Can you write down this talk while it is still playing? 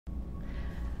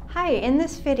Hi, in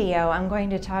this video I'm going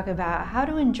to talk about how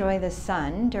to enjoy the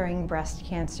sun during breast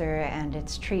cancer and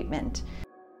its treatment.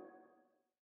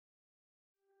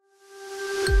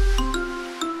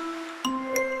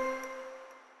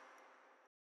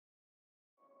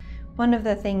 One of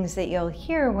the things that you'll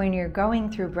hear when you're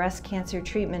going through breast cancer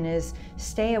treatment is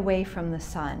stay away from the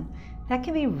sun. That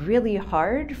can be really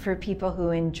hard for people who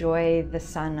enjoy the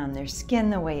sun on their skin,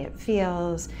 the way it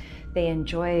feels. They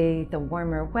enjoy the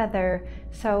warmer weather.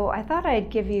 So I thought I'd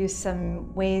give you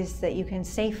some ways that you can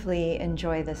safely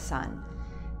enjoy the sun.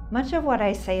 Much of what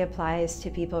I say applies to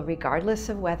people regardless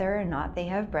of whether or not they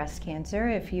have breast cancer.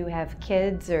 If you have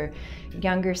kids or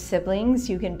younger siblings,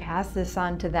 you can pass this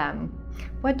on to them.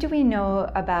 What do we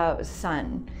know about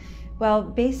sun? Well,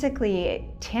 basically,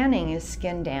 tanning is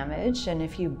skin damage, and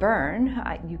if you burn,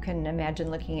 you can imagine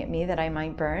looking at me that I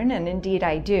might burn, and indeed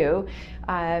I do,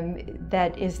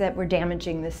 that we're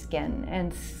damaging the skin.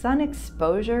 And sun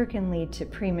exposure can lead to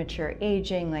premature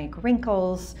aging, like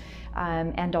wrinkles,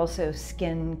 and also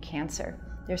skin cancer.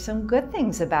 There's some good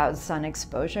things about sun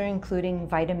exposure, including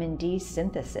vitamin D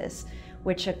synthesis,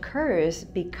 which occurs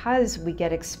because we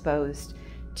get exposed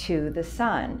to the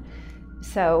sun.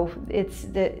 So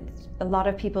a lot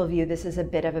of people view this as a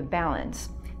bit of a balance.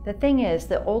 The thing is,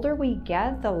 the older we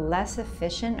get, the less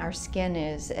efficient our skin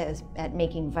is at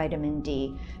making vitamin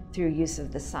D through use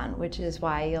of the sun, which is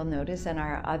why you'll notice in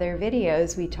our other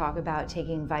videos we talk about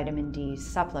taking vitamin D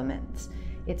supplements.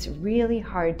 It's really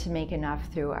hard to make enough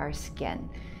through our skin.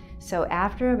 So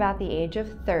after about the age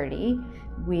of 30,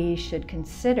 we should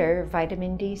consider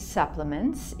vitamin D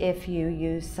supplements if you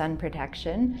use sun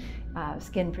protection,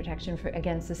 skin protection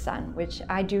against the sun, which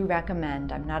I do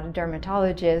recommend. I'm not a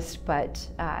dermatologist, but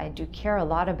I do care a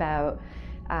lot about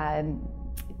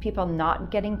people not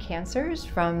getting cancers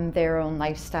from their own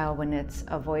lifestyle when it's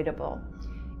avoidable.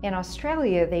 In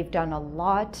Australia, they've done a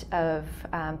lot of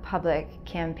public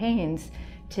campaigns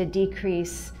to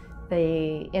decrease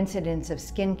the incidence of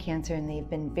skin cancer, and they've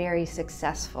been very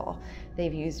successful.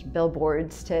 They've used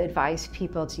billboards to advise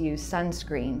people to use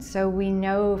sunscreen. So we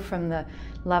know from the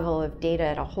level of data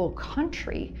at a whole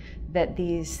country that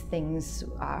these things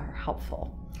are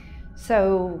helpful.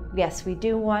 So yes, we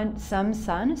do want some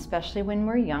sun, especially when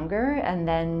we're younger, and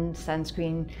then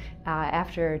sunscreen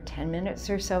after 10 minutes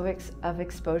or so of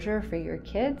exposure for your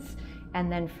kids. And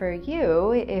then for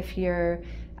you, if you're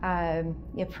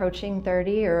approaching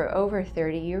 30 or over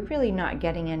 30, you're really not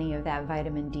getting any of that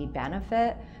vitamin D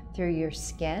benefit through your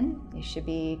skin. You should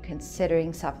be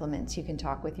considering supplements. You can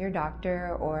talk with your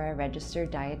doctor or a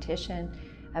registered dietitian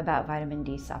about vitamin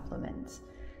D supplements.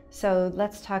 So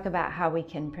let's talk about how we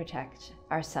can protect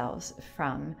ourselves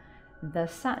from the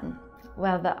sun.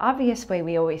 Well, the obvious way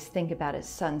we always think about is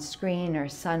sunscreen or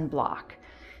sunblock.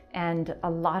 And a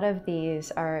lot of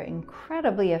these are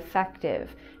incredibly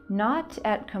effective, not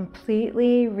at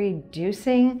completely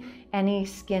reducing any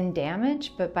skin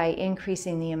damage, but by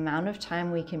increasing the amount of time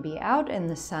we can be out in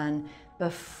the sun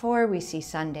before we see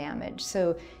sun damage.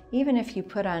 So even if you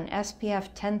put on SPF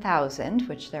 10,000,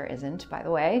 which there isn't, by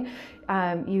the way,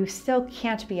 you still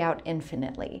can't be out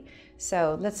infinitely.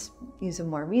 So let's use a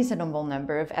more reasonable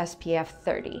number of SPF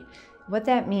 30. What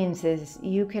that means is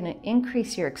you can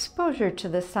increase your exposure to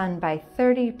the sun by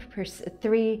 30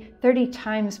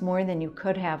 times more than you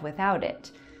could have without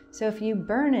it. So if you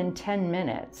burn in 10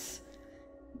 minutes,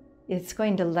 it's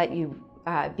going to let you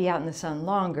be out in the sun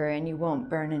longer, and you won't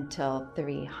burn until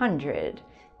 300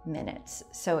 minutes.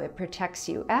 So it protects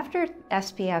you. After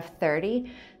SPF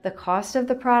 30, the cost of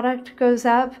the product goes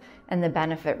up and the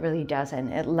benefit really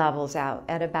doesn't. It levels out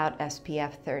at about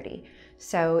SPF 30.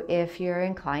 So if you're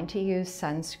inclined to use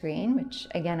sunscreen, which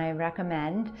again I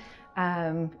recommend,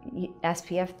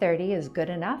 SPF 30 is good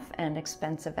enough and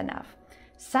expensive enough.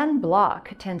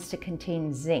 Sunblock tends to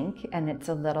contain zinc, and it's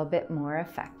a little bit more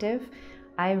effective.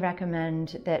 I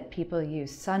recommend that people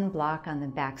use sunblock on the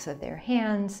backs of their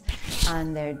hands,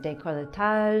 on their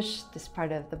décolletage, this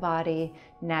part of the body,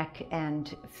 neck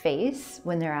and face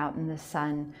when they're out in the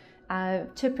sun,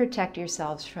 to protect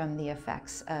yourselves from the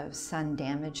effects of sun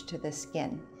damage to the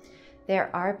skin. There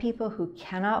are people who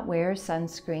cannot wear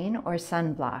sunscreen or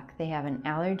sunblock. They have an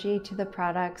allergy to the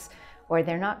products, or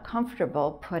they're not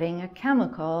comfortable putting a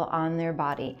chemical on their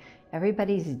body.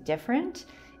 Everybody's different,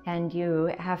 and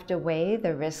you have to weigh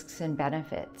the risks and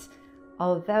benefits.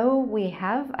 Although we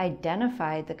have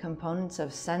identified the components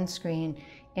of sunscreen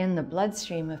in the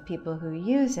bloodstream of people who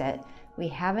use it, we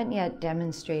haven't yet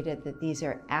demonstrated that these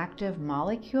are active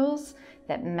molecules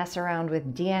that mess around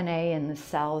with DNA in the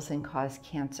cells and cause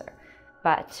cancer.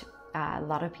 But a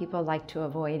lot of people like to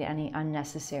avoid any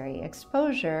unnecessary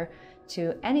exposure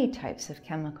to any types of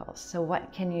chemicals. So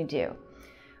what can you do?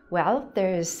 Well,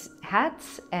 there's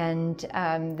hats, and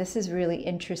this is really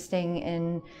interesting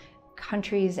in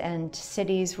countries and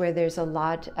cities where there's a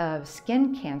lot of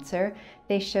skin cancer.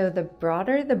 They show the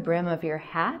broader the brim of your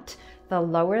hat, the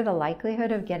lower the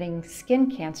likelihood of getting skin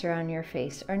cancer on your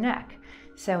face or neck.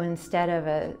 So instead of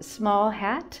a small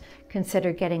hat,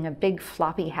 consider getting a big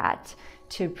floppy hat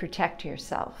to protect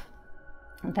yourself.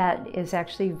 That is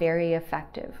actually very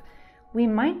effective. We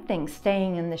might think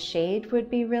staying in the shade would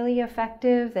be really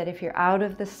effective, that if you're out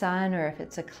of the sun or if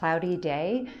it's a cloudy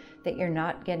day, that you're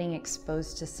not getting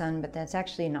exposed to sun, but that's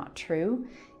actually not true.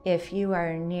 If you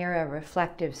are near a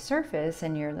reflective surface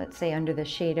and you're, let's say, under the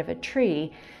shade of a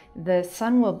tree, the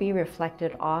sun will be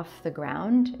reflected off the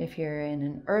ground. If you're in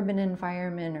an urban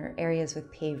environment or areas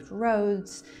with paved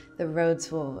roads, the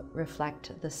roads will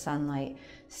reflect the sunlight.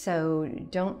 So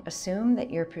don't assume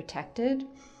that you're protected.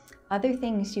 Other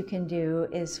things you can do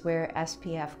is wear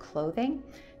SPF clothing.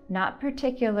 Not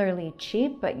particularly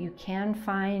cheap, but you can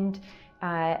find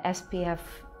SPF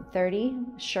 30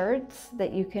 shirts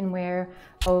that you can wear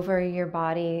over your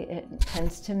body. It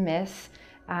tends to miss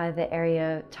the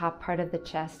area, top part of the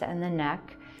chest and the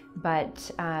neck,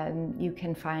 but you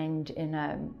can find in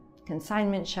a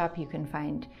consignment shop, you can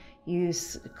find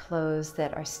used clothes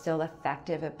that are still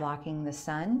effective at blocking the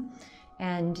sun.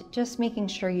 And just making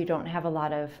sure you don't have a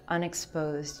lot of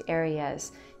unexposed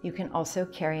areas. You can also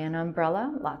carry an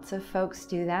umbrella. Lots of folks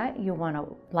do that. You want a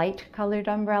light colored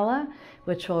umbrella,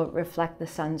 which will reflect the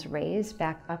sun's rays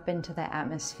back up into the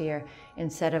atmosphere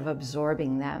instead of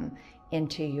absorbing them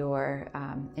into your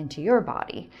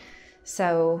body.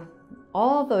 So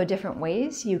all the different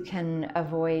ways you can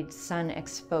avoid sun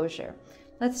exposure.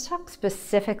 Let's talk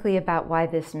specifically about why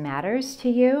this matters to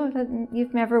you.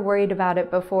 You've never worried about it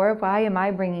before. Why am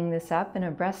I bringing this up in a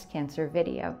breast cancer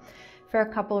video? For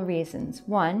a couple of reasons.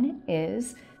 One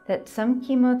is that some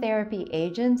chemotherapy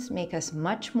agents make us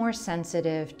much more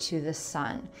sensitive to the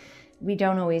sun. We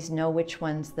don't always know which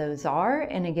ones those are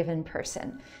in a given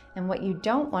person. And what you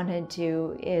don't want to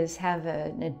do is have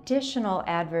an additional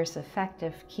adverse effect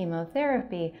of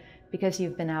chemotherapy because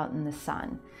you've been out in the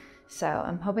sun. So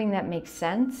I'm hoping that makes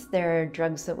sense. There are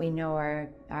drugs that we know are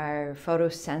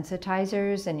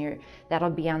photosensitizers, and that'll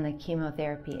be on the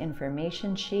chemotherapy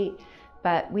information sheet.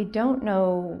 But we don't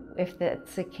know if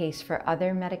that's the case for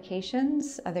other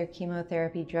medications, other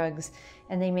chemotherapy drugs,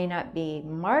 and they may not be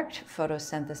marked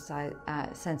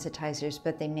photosensitizers,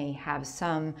 but they may have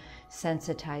some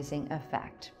sensitizing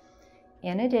effect.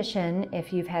 In addition,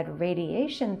 if you've had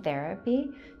radiation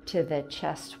therapy to the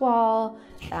chest wall,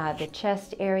 the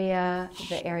chest area,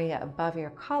 the area above your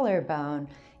collarbone,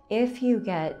 if you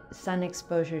get sun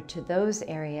exposure to those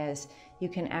areas, you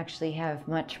can actually have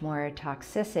much more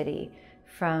toxicity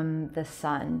from the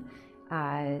sun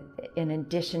in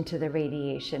addition to the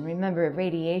radiation. Remember,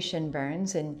 radiation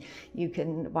burns, and you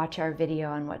can watch our video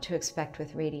on what to expect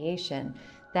with radiation.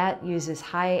 That uses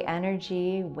high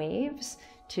energy waves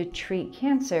to treat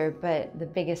cancer, but the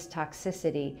biggest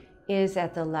toxicity is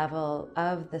at the level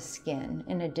of the skin,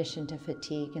 in addition to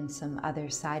fatigue and some other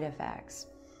side effects.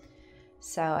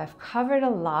 So I've covered a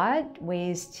lot,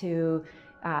 ways to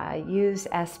use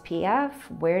SPF,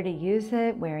 where to use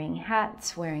it, wearing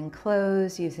hats, wearing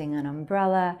clothes, using an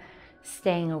umbrella,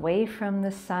 staying away from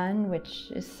the sun,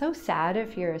 which is so sad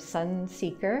if you're a sun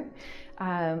seeker,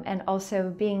 and also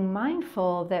being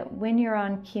mindful that when you're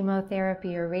on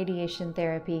chemotherapy or radiation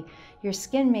therapy, your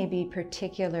skin may be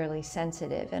particularly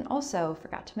sensitive. And also,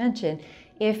 forgot to mention,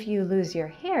 if you lose your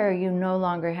hair, you no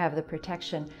longer have the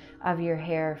protection of your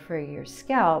hair for your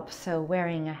scalp, so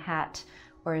wearing a hat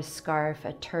or a scarf,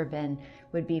 a turban,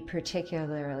 would be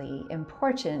particularly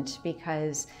important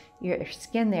because your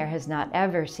skin there has not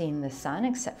ever seen the sun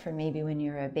except for maybe when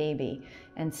you're a baby.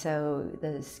 And so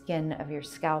the skin of your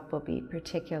scalp will be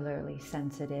particularly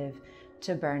sensitive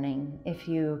to burning. If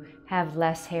you have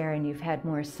less hair and you've had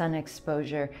more sun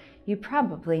exposure, you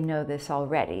probably know this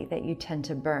already, that you tend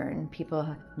to burn. People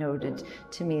have noted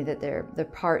to me that the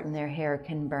part in their hair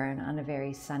can burn on a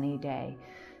very sunny day.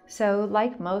 So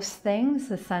like most things,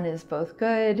 the sun is both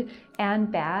good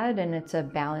and bad, and it's a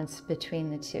balance between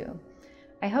the two.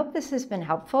 I hope this has been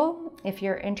helpful. If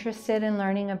you're interested in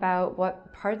learning about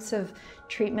what parts of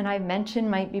treatment I've mentioned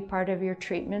might be part of your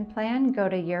treatment plan, go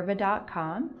to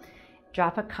yerbba.com.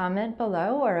 Drop a comment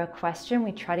below or a question.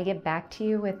 We try to get back to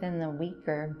you within the week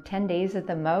or 10 days at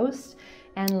the most.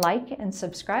 And like and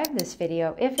subscribe this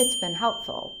video if it's been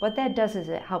helpful. What that does is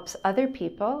it helps other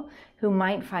people who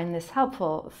might find this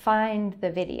helpful find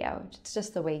the video. It's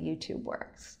just the way YouTube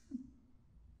works.